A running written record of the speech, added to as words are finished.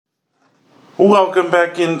Welcome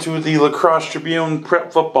back into the Lacrosse Tribune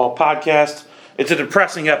Prep Football Podcast. It's a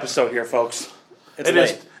depressing episode here, folks. It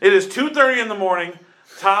is 2:30 in the morning.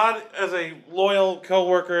 Todd, as a loyal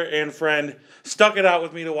coworker and friend, stuck it out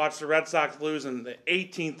with me to watch the Red Sox lose in the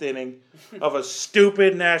 18th inning of a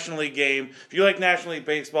stupid National League game. If you like National League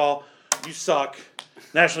baseball, you suck.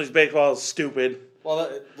 National League baseball is stupid.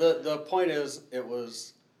 Well, the point is, it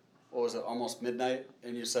was, what was it, almost midnight,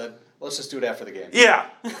 and you said, let's just do it after the game. Yeah.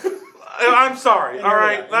 I'm sorry. All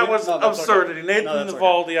right, that was absurdity. Okay. Nathan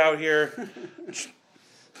Navaldi out here,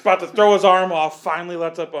 about to throw his arm off, finally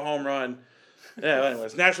lets up a home run. Yeah,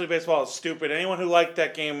 anyways, National League Baseball is stupid. Anyone who liked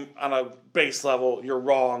that game on a base level, you're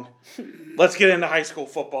wrong. Let's get into high school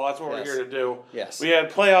football. That's what we're here to do. Yes. We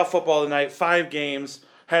had playoff football tonight, 5 games,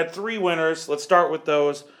 had 3 winners. Let's start with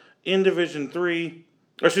those. In Division 3,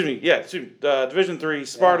 Division 3,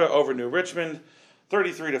 Sparta over New Richmond,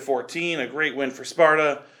 33-14, a great win for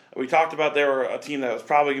Sparta. We talked about they were a team that was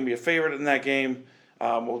probably going to be a favorite in that game.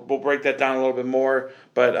 We'll break that down a little bit more.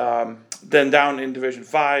 But then down in Division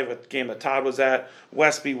 5, a game that Todd was at,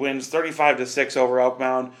 Westby wins 35-6 over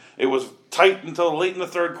Elkmound. It was tight until late in the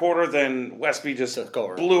third quarter. Then Westby just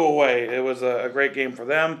blew away. It was a great game for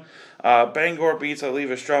them. Bangor beats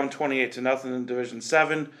Oliva Strom 28-0 in Division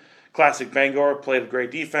 7. Classic Bangor played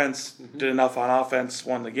great defense, did enough on offense,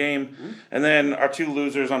 won the game. And then our 2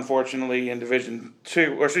 losers, unfortunately, in Division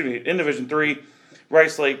 3,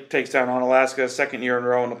 Rice Lake takes down Onalaksa, second year in a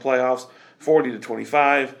row in the playoffs,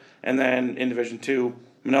 40-25. And then in Division 2,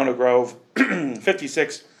 Monona Grove,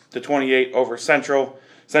 56-28 over Central.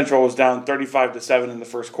 Central was down 35-7 in the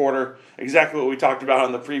first quarter. Exactly what we talked about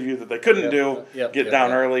in the preview that they couldn't get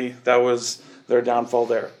down early. That was their downfall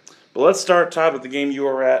there. But let's start, Todd, with the game you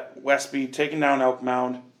were at, Westby, taking down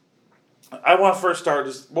Elkmound. I want to first start,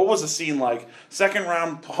 just what was the scene like? Second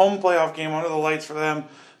round, home playoff game under the lights for them.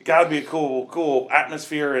 Got to be a cool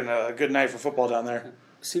atmosphere and a good night for football down there.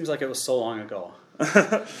 Seems like it was so long ago. It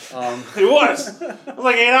was. It was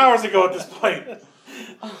like 8 hours ago at this point.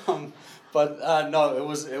 No,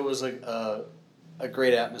 it was a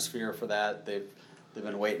great atmosphere for that. They've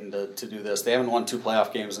been waiting to do this. They haven't won 2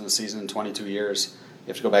 playoff games in the season in 22 years. You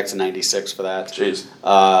have to go back to 96 for that. Jeez.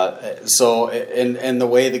 And the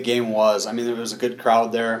way the game was, I mean, there was a good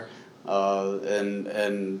crowd there,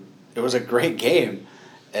 and it was a great game.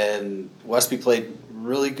 And Westby played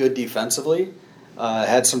really good defensively.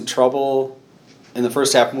 Had some trouble in the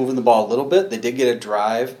first half moving the ball a little bit. They did get a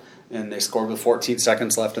drive, and they scored with 14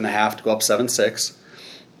 seconds left in the half to go up 7-6.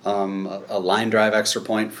 A line drive extra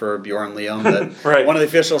point for Bjorn Liam that right. One of the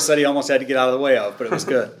officials said he almost had to get out of the way of, but it was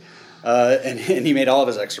good. And he made all of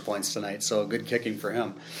his extra points tonight, so good kicking for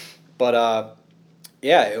him. But,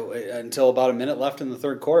 until about a minute left in the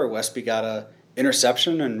third quarter, Westby got a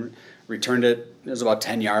interception and returned it. It was about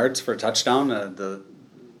 10 yards for a touchdown. The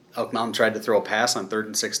Elk Mountain tried to throw a pass on 3rd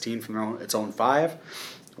and 16 from its own 5.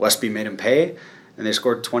 Westby made him pay, and they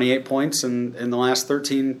scored 28 points in the last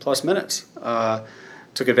 13-plus minutes.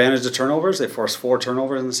 Took advantage of turnovers. They forced 4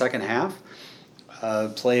 turnovers in the second half.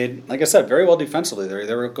 Played, like I said, very well defensively.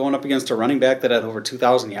 They were going up against a running back that had over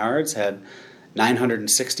 2,000 yards, had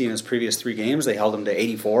 960 in his previous 3 games. They held him to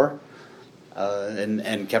 84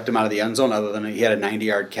 and kept him out of the end zone, other than he had a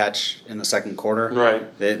 90-yard catch in the second quarter.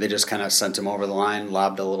 Right. They just kind of sent him over the line,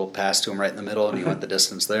 lobbed a little pass to him right in the middle, and he went the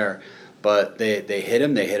distance there. But they hit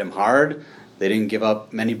him. They hit him hard. They didn't give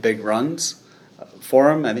up many big runs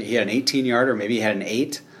for him. I think he had an 18-yarder, maybe he had an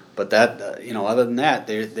 8. But that, other than that,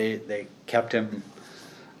 they kept him.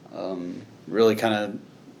 Really kind of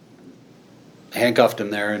handcuffed him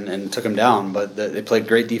there and took him down. But they played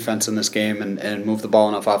great defense in this game and moved the ball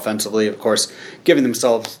enough offensively. Of course, giving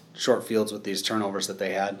themselves short fields with these turnovers that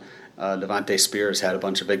they had. Devontae Spears had a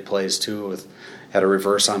bunch of big plays too. Had a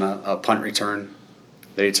reverse on a punt return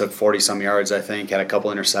that he took 40-some yards, I think. Had a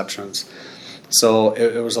couple interceptions. So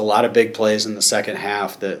it was a lot of big plays in the second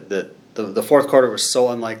half that the fourth quarter was so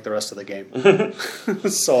unlike the rest of the game.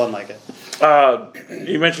 So unlike it.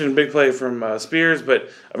 You mentioned a big play from Spears, but,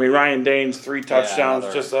 Ryan Dane's 3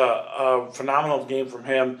 touchdowns, just a phenomenal game from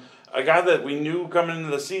him. A guy that we knew coming into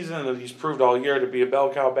the season that he's proved all year to be a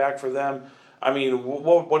bell cow back for them. What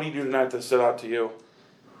did he do tonight that stood out to you?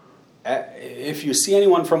 If you see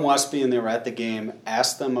anyone from Westby and they were at the game,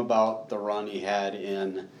 ask them about the run he had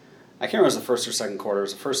in... I can't remember if it was the first or second quarter. It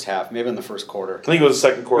was the first half, maybe in the first quarter. I think it was the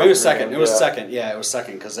second quarter. Maybe it was second. It was second. Yeah, it was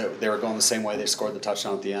second because they were going the same way. They scored the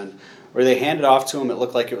touchdown at the end. Where they handed off to him, it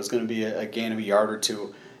looked like it was going to be a gain of a yard or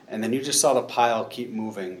 2. And then you just saw the pile keep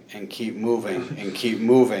moving and keep moving and keep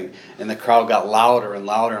moving. And the crowd got louder and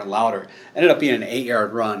louder and louder. Ended up being an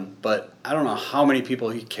 8-yard run, but I don't know how many people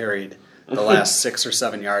he carried the last 6 or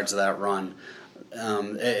 7 yards of that run.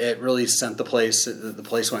 It really sent the place. The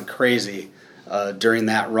place went crazy during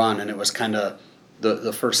that run, and it was kind of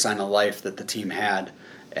the first sign of life that the team had.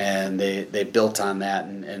 And they built on that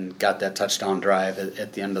and got that touchdown drive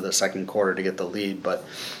at the end of the second quarter to get the lead. But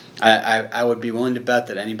I would be willing to bet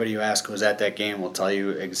that anybody who asks who was at that game will tell you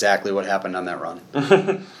exactly what happened on that run.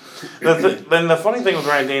 Then the funny thing with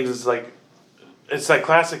Ryan Daines is it's that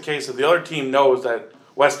classic case of the other team knows that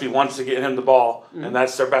Westby wants to get him the ball, and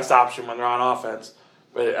that's their best option when they're on offense.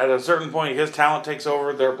 But at a certain point, his talent takes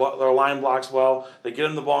over. Their line blocks well. They get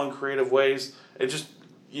him the ball in creative ways. It just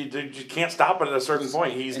you can't stop it at a certain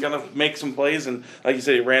point. He's going to make some plays, and like you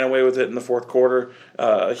said, he ran away with it in the fourth quarter.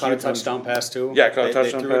 Caught a touchdown pass too. Yeah, caught a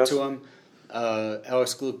touchdown pass. They threw it to him.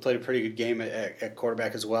 Alex Gluck played a pretty good game at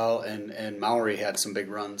quarterback as well, and Mowry had some big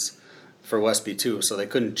runs for Westby too. So they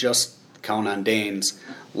couldn't just count on Daines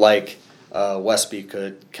like Westby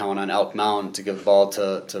could count on Elk Mound to give the ball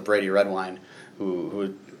to Brady Redwine,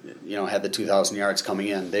 who had the 2,000 yards coming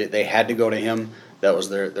in. They had to go to him. That was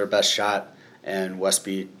their best shot, and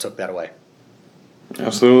Westby took that away.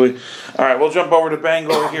 Absolutely. All right, we'll jump over to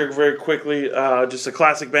Bangor here very quickly. Just a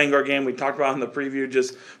classic Bangor game we talked about in the preview.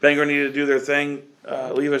 Just Bangor needed to do their thing.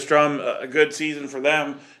 Leave a Strum, a good season for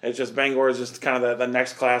them. It's just Bangor is just kind of the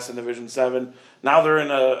next class in Division 7. Now they're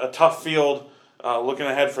in a tough field. Looking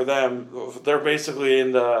ahead for them, they're basically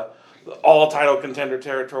in the all-title contender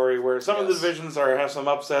territory where some of the divisions have some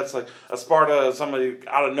upsets, like a Sparta, somebody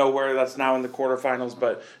out of nowhere that's now in the quarterfinals.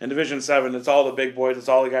 But in Division 7, it's all the big boys. It's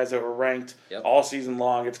all the guys that were ranked all season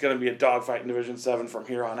long. It's going to be a dogfight in Division 7 from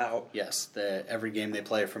here on out. Yes, every game they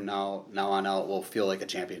play from now on out will feel like a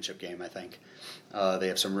championship game, I think. They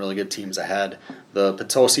have some really good teams ahead. The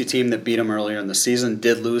Potosi team that beat them earlier in the season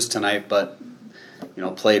did lose tonight, but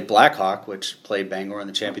played Blackhawk, which played Bangor in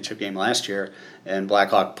the championship game last year, and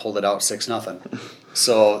Blackhawk pulled it out 6-0.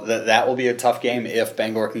 So that will be a tough game if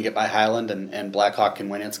Bangor can get by Highland and Blackhawk can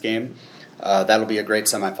win its game. That'll be a great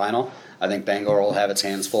semifinal. I think Bangor will have its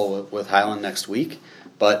hands full with Highland next week,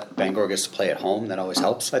 but Bangor gets to play at home. That always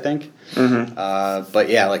helps, I think. Mm-hmm. But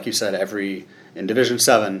yeah, like you said, in Division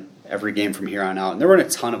 7, every game from here on out, and there weren't a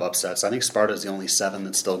ton of upsets. I think Sparta is the only 7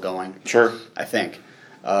 that's still going. Sure. I think.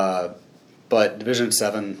 But Division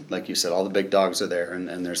 7, like you said, all the big dogs are there,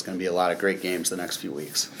 and there's going to be a lot of great games the next few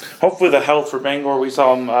weeks. Hopefully the health for Bangor, we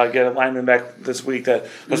saw them get a lineman back this week that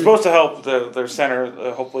was supposed to help their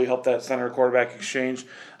center, hopefully help that center quarterback exchange.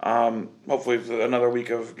 Hopefully another week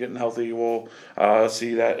of getting healthy, we'll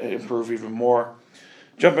see that improve even more.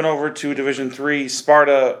 Jumping over to Division 3,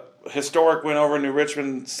 Sparta, historic win over New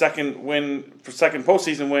Richmond, second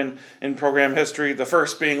postseason win in program history, the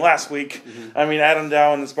first being last week. Mm-hmm. I mean, Adam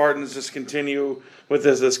Dow and the Spartans just continue with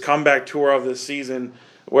this comeback tour of this season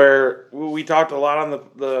where we talked a lot on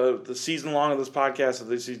the season long of this podcast of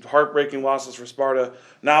these heartbreaking losses for Sparta.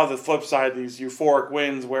 Now the flip side, these euphoric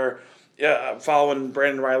wins where, following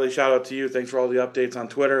Brandon Riley, shout out to you. Thanks for all the updates on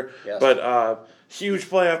Twitter. Yes. But huge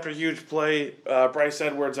play after huge play. Bryce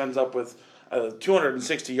Edwards ends up with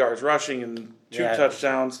 260 yards rushing and two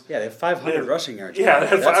touchdowns. Yeah, they have 500 rushing yards. Yeah, they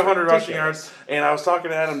had 500 rushing yards. And I was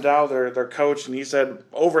talking to Adam Dow, their coach, and he said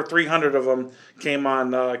over 300 of them came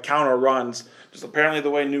on counter runs. Just apparently the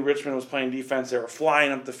way New Richmond was playing defense, they were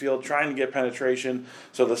flying up the field trying to get penetration.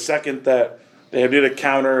 So the second that they did a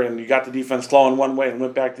counter and you got the defense flowing one way and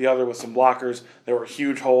went back the other with some blockers, there were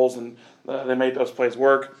huge holes, and they made those plays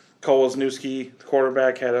work. Cole Wisniewski, the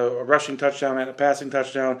quarterback, had a rushing touchdown and a passing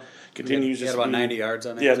touchdown. Continues he had about 90 yards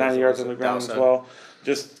on it. Yeah, 90 yards on the ground as well.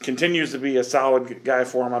 Just continues to be a solid guy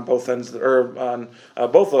for him on both ends, or on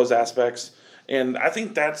both those aspects. And I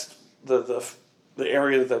think that's the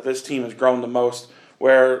area that this team has grown the most.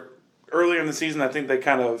 Where earlier in the season, I think they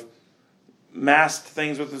kind of masked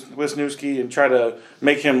things with Wisniewski and try to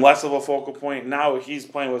make him less of a focal point. Now he's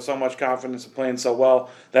playing with so much confidence and playing so well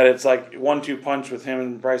that it's like 1-2 punch with him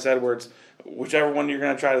and Bryce Edwards. Whichever one you're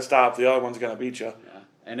going to try to stop, the other one's going to beat you. Yeah.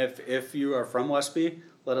 And if you are from Westby,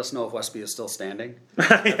 let us know if Westby is still standing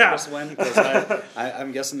yeah. this win. Because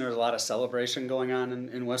I'm guessing there's a lot of celebration going on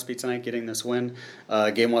in Westby tonight getting this win.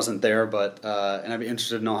 Game wasn't there, but and I'd be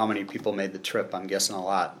interested to know how many people made the trip. I'm guessing a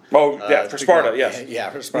lot. Oh, yeah, for Sparta, yes.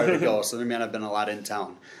 Yeah, for Sparta to go. So there may not have been a lot in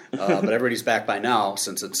town. But everybody's back by now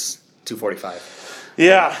since it's 2:45.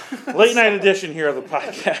 Yeah, late night edition here of the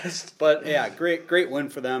podcast. But yeah, great win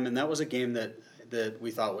for them. And that was a game that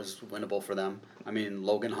we thought was winnable for them. I mean,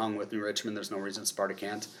 Logan hung with New Richmond. There's no reason Sparta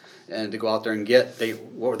can't. And to go out there and get,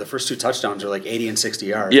 the first two touchdowns are like 80 and 60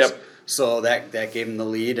 yards. Yep. So that gave them the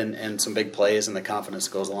lead and some big plays, and the confidence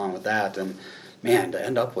goes along with that. And, man, to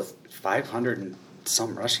end up with 500 and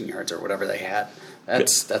some rushing yards or whatever they had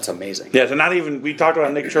That's amazing. Yeah, so not even, we talked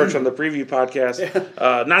about Nick Church on the preview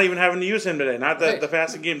podcast, not even having to use him today. Not that the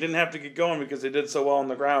passing game didn't have to get going because they did so well on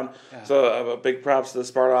the ground. Yeah. So a big props to the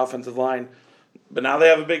Sparta offensive line. But now they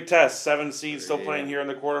have a big test. 7 seeds still playing here in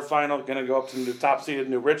the quarterfinal. Going to go up to the top-seeded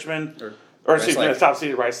New Richmond. Or excuse me,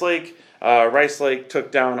 top-seeded Rice Lake. Rice Lake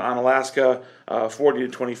took down Onalaksa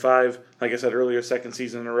 40-25. Like I said earlier, second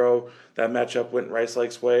season in a row, that matchup went Rice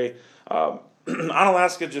Lake's way.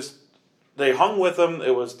 Onalaksa just, they hung with them.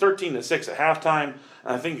 It was 13-6 at halftime,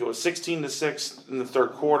 and I think it was 16-6 in the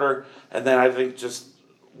third quarter. And then I think just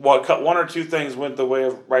one or two things went the way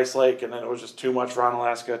of Rice Lake, and then it was just too much for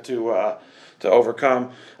Onalaksa to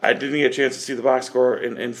overcome. I didn't get a chance to see the box score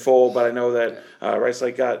in full, but I know that Rice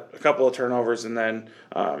Lake got a couple of turnovers, and then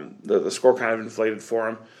the score kind of inflated for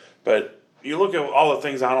them. But you look at all the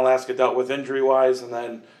things Onalaksa dealt with injury-wise, and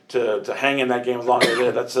then to hang in that game as long as they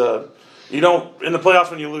did, that's you don't, in the playoffs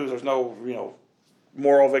when you lose, there's no,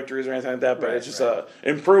 moral victories or anything like that, but it's just a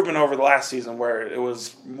improvement over the last season where it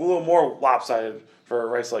was a little more lopsided for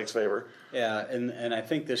Rice Lake's favor. Yeah, and I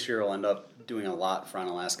think this year will end up doing a lot for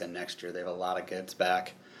Onalaska next year. They have a lot of kids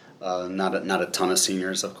back, not a ton of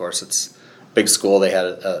seniors. Of course, it's a big school. They had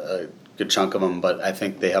a good chunk of them, but I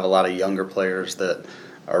think they have a lot of younger players that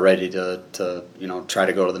are ready to try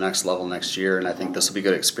to go to the next level next year, and I think this will be a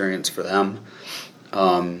good experience for them.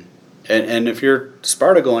 And if you're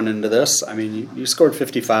Sparta going into this, I mean, you scored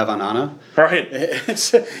 55 on Anna. Right.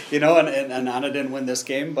 It's, and Anna didn't win this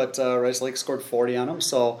game, but Rice Lake scored 40 on them.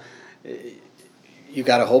 So you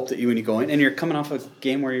got to hope that when you go in, and you're coming off a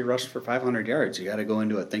game where you rushed for 500 yards, you got to go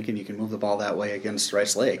into it thinking you can move the ball that way against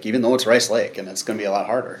Rice Lake, even though it's Rice Lake, and it's going to be a lot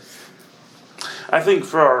harder. I think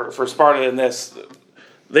for Sparta in this,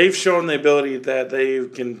 they've shown the ability that they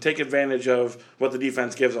can take advantage of what the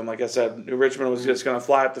defense gives them. Like I said, New Richmond was just going to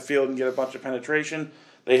fly up the field and get a bunch of penetration.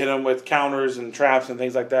 They hit them with counters and traps and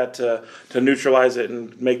things like that to neutralize it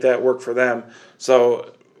and make that work for them.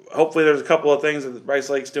 So hopefully there's a couple of things that Rice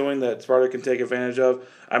Lake's doing that Sparta can take advantage of.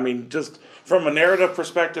 I mean, just from a narrative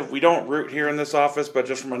perspective, we don't root here in this office, but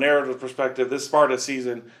just from a narrative perspective, this Sparta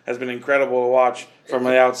season has been incredible to watch from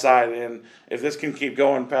the outside. And if this can keep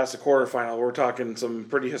going past the quarterfinal, we're talking some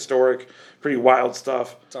pretty historic, pretty wild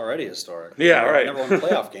stuff. It's already historic. Yeah, right. Never won a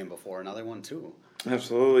playoff game before. Now they won 2.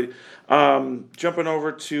 Absolutely. Jumping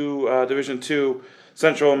over to Division II,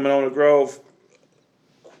 Central and Monona Grove.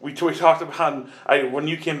 We talked about, when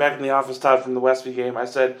you came back in the office, Todd, from the Westby game, I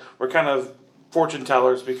said we're kind of fortune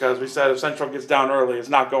tellers because we said if Central gets down early, it's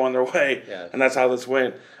not going their way, and that's how this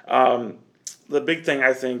went. The big thing,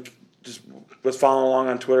 I think, just was following along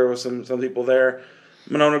on Twitter with some people there.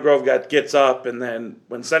 Monona Grove gets up, and then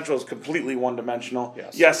when Central is completely one-dimensional,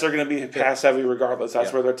 yes, they're going to be pass-heavy regardless.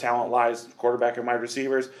 That's where their talent lies, quarterback and wide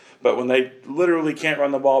receivers. But when they literally can't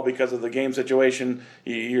run the ball because of the game situation,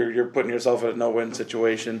 you're putting yourself in a no-win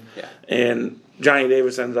situation. Yeah. And Johnny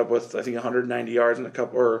Davis ends up with, I think, 190 yards and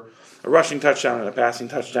a rushing touchdown and a passing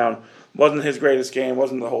touchdown. Wasn't his greatest game.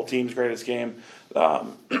 Wasn't the whole team's greatest game.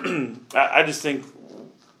 I just think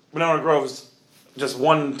Monona Grove's just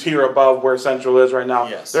one tier above where Central is right now.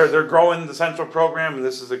 Yes. They're growing the Central program, and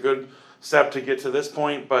this is a good step to get to this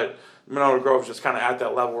point, but Monona Grove's just kind of at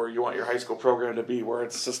that level where you want your high school program to be, where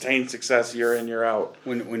it's sustained success year in, year out.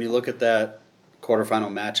 When you look at that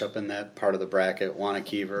quarterfinal matchup in that part of the bracket,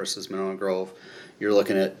 Waunakee versus Monona Grove, you're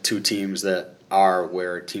looking at two teams that are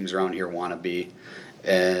where teams around here want to be,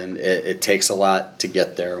 and it takes a lot to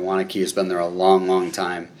get there. Waunakee has been there a long, long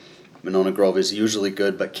time. Monona Grove is usually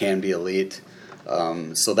good but can be elite.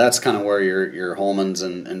 So that's kind of where your Holmans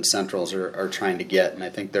and Centrals are trying to get, and I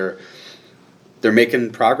think they're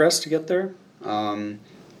making progress to get there,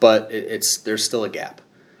 but there's still a gap.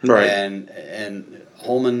 Right. And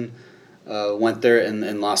Holman went there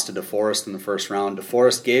and lost to DeForest in the first round.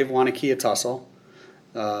 DeForest gave Waunakee a tussle.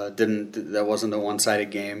 That wasn't a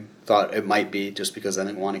one-sided game. Thought it might be just because I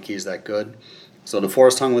think Waunakee is that good. So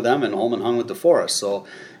DeForest hung with them, and Holman hung with DeForest. So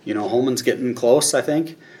Holman's getting close, I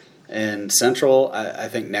think. And Central, I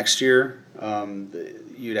think next year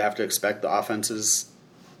you'd have to expect the offense is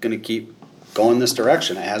going to keep going this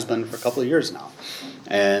direction. It has been for a couple of years now.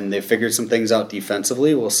 And they've figured some things out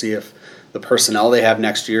defensively. We'll see if the personnel they have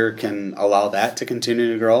next year can allow that to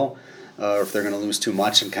continue to grow, or if they're going to lose too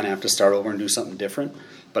much and kind of have to start over and do something different.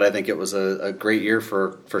 But I think it was a great year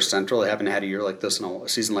for Central. They haven't had a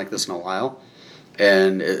season like this in a while.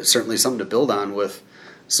 And it's certainly something to build on with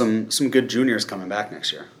some good juniors coming back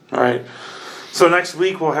next year. All right. So next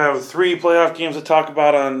week we'll have 3 playoff games to talk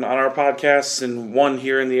about on our podcasts, and 1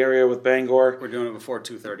 here in the area with Bangor. We're doing it before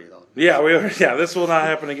 2:30 though. Yeah, this will not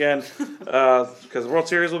happen again because the World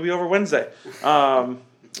Series will be over Wednesday.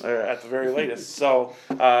 at the very latest. So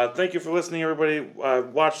thank you for listening, everybody.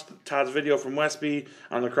 Watch Todd's video from Westby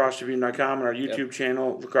on lacrossetribune.com and our YouTube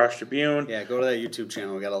channel, Lacrosse Tribune. Yeah, go to that YouTube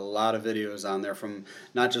channel. We got a lot of videos on there from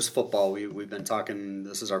not just football. We've been talking.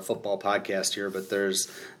 This is our football podcast here, but there's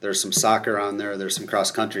some soccer on there. There's some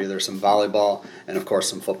cross country. There's some volleyball, and of course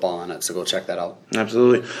some football on it. So go check that out.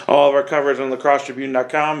 Absolutely. All of our coverage on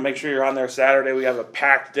lacrossetribune.com. Make sure you're on there Saturday. We have a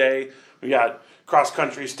packed day. We got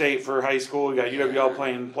cross-country state for high school. We got UWL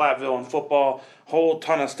playing Platteville and football. Whole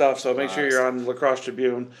ton of stuff. So make sure you're on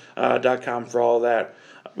lacrossetribune.com for all of that.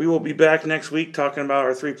 We will be back next week talking about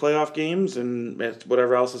our 3 playoff games and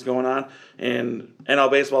whatever else is going on. And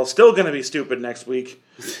NL baseball is still going to be stupid next week.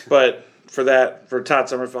 But for Todd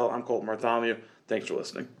Sommerfeldt, I'm Colten Bartholomew. Thanks for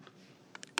listening.